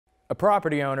A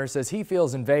property owner says he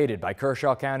feels invaded by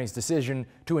Kershaw County's decision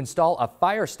to install a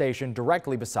fire station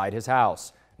directly beside his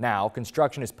house. Now,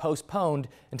 construction is postponed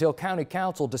until County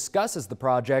Council discusses the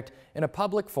project in a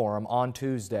public forum on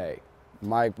Tuesday.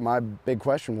 My big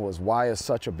question was, why is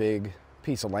such a big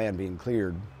piece of land being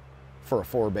cleared for a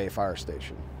 4-bay fire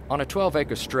station? On a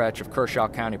 12-acre stretch of Kershaw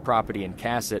County property in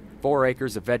Cassatt, 4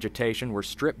 acres of vegetation were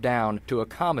stripped down to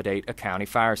accommodate a county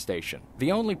fire station.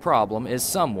 The only problem is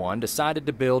someone decided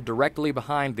to build directly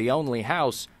behind the only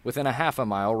house within a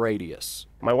half-a-mile radius.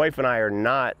 My wife and I are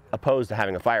not opposed to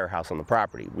having a firehouse on the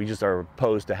property. We just are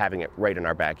opposed to having it right in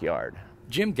our backyard.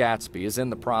 Jim Gadsby is in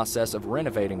the process of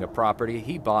renovating a property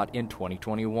he bought in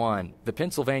 2021. The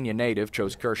Pennsylvania native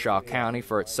chose Kershaw County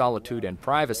for its solitude and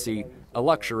privacy, a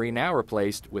luxury now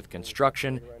replaced with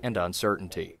construction and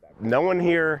uncertainty. No one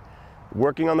here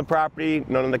working on the property,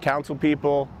 none of the council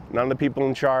people, none of the people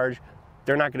in charge,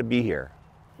 they're not going to be here.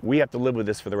 We have to live with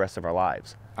this for the rest of our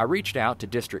lives. I reached out to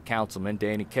District Councilman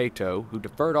Danny Cato, who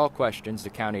deferred all questions to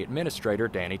County Administrator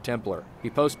Danny Templer. He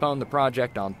postponed the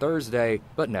project on Thursday,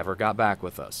 but never got back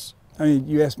with us. I mean,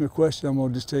 you asked me a question, I'm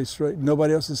going to just tell you straight.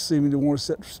 Nobody else is seeming to want to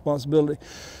set responsibility,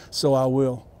 so I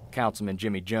will. Councilman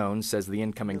Jimmy Jones says the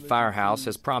incoming firehouse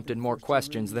has prompted more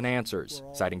questions than answers,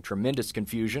 citing tremendous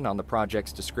confusion on the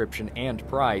project's description and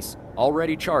price,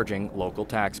 already charging local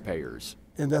taxpayers.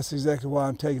 And that's exactly why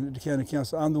I'm taking it to County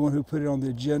Council. I'm the one who put it on the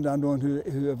agenda. I'm the one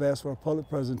who have asked for a public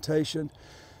presentation.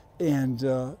 And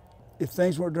if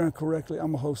things weren't done correctly, I'm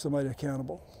going to hold somebody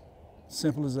accountable.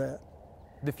 Simple as that.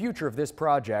 The future of this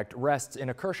project rests in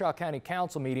a Kershaw County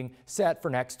Council meeting set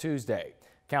for next Tuesday.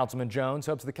 Councilman Jones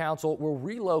hopes the council will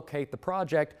relocate the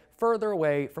project further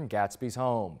away from Gadsby's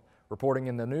home. Reporting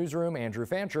in the newsroom, Andrew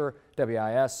Fancher,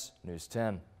 WIS News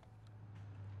 10.